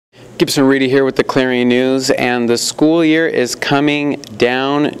Gibson Reedy here with the Clarion News, and the school year is coming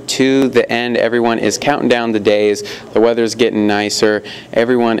down to the end. Everyone is counting down the days. The weather's getting nicer.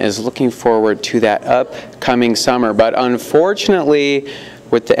 Everyone is looking forward to that upcoming summer. But unfortunately,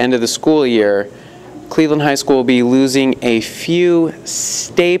 with the end of the school year, Cleveland High School will be losing a few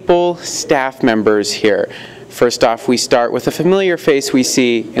staple staff members here. First off, we start with a familiar face we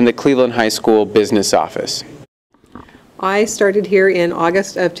see in the Cleveland High School business office. I started here in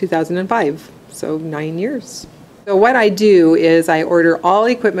August of 2005, so 9 years. So what I do is I order all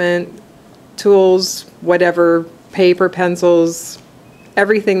equipment, tools, whatever, paper, pencils,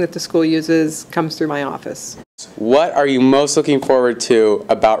 everything that the school uses comes through my office. What are you most looking forward to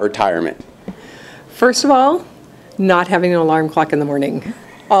about retirement? First of all, not having an alarm clock in the morning.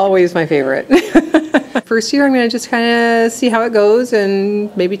 Always my favorite. First year I'm going to just kind of see how it goes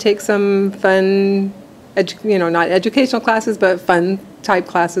and maybe take some fun, not educational classes, but fun type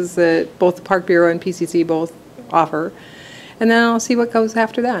classes that both the Park Bureau and PCC both offer. And then I'll see what goes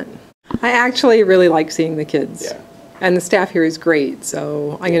after that. I actually really like seeing the kids. Yeah. And the staff here is great,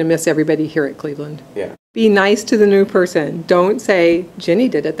 so I'm going to miss everybody here at Cleveland. Yeah. Be nice to the new person. Don't say, Ginny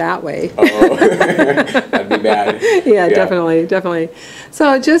did it that way. Oh, that'd be bad. Yeah, definitely, definitely.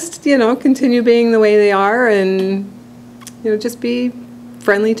 So just, continue being the way they are and, just be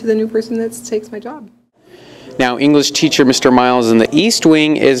friendly to the new person that takes my job. Now, English teacher Mr. Miles in the East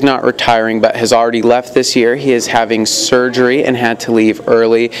Wing is not retiring, but has already left this year. He is having surgery and had to leave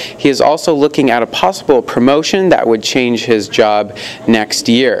early. He is also looking at a possible promotion that would change his job next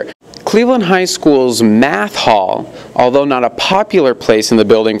year. Cleveland High School's Math Hall, although not a popular place in the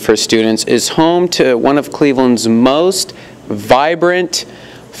building for students, is home to one of Cleveland's most vibrant,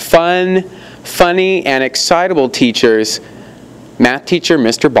 fun, funny, and excitable teachers, math teacher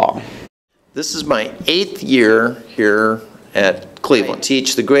Mr. Ball. This is my 8th year here at Cleveland. I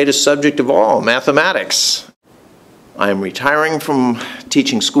teach the greatest subject of all, mathematics. I am retiring from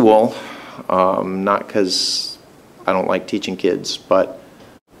teaching school, not because I don't like teaching kids, but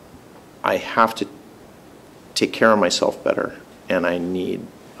I have to take care of myself better, and I need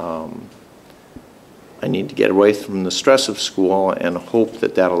to get away from the stress of school and hope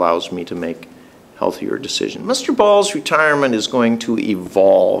that that allows me to make healthier decision. Mr. Ball's retirement is going to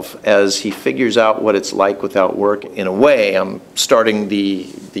evolve as he figures out what it's like without work. In a way, I'm starting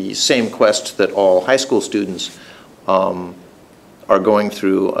the same quest that all high school students are going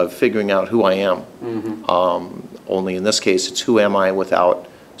through of figuring out who I am. Mm-hmm. Only in this case, it's who am I without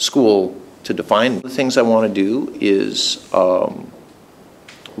school to define. The things I want to do is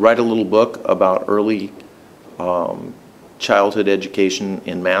write a little book about early childhood education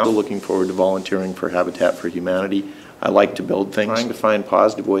in math. Looking forward to volunteering for Habitat for Humanity. I like to build things. Trying to find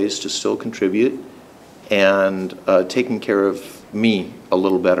positive ways to still contribute and taking care of me a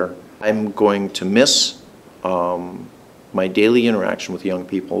little better. I'm going to miss my daily interaction with young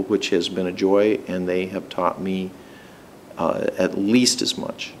people, which has been a joy, and they have taught me at least as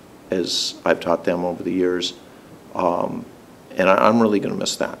much as I've taught them over the years. And I'm really going to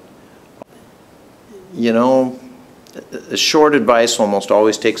miss that. A short advice almost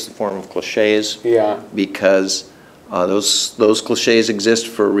always takes the form of cliches. Yeah. Because those cliches exist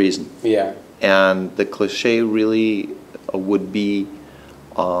for a reason. Yeah. And the cliche really would be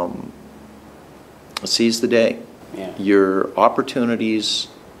seize the day. Yeah. Your opportunities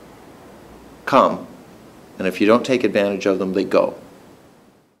come, and if you don't take advantage of them, they go.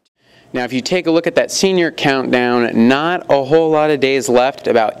 Now, if you take a look at that senior countdown, not a whole lot of days left,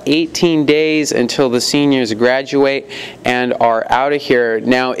 about 18 days until the seniors graduate and are out of here.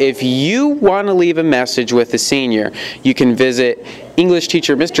 Now, if you want to leave a message with the senior, you can visit English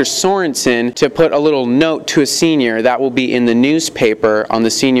teacher Mr. Sorensen to put a little note to a senior. That will be in the newspaper on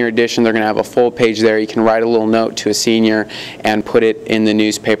the senior edition. They're going to have a full page there. You can write a little note to a senior and put it in the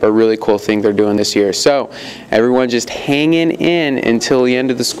newspaper. Really cool thing they're doing this year. So everyone just hanging in until the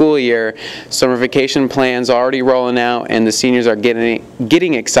end of the school year. Summer vacation plans already rolling out, and the seniors are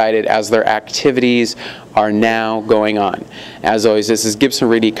getting excited as their activities are now going on. As always, this is Gibson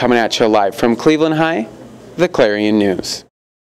Reedy coming at you live from Cleveland High, the Clarion News.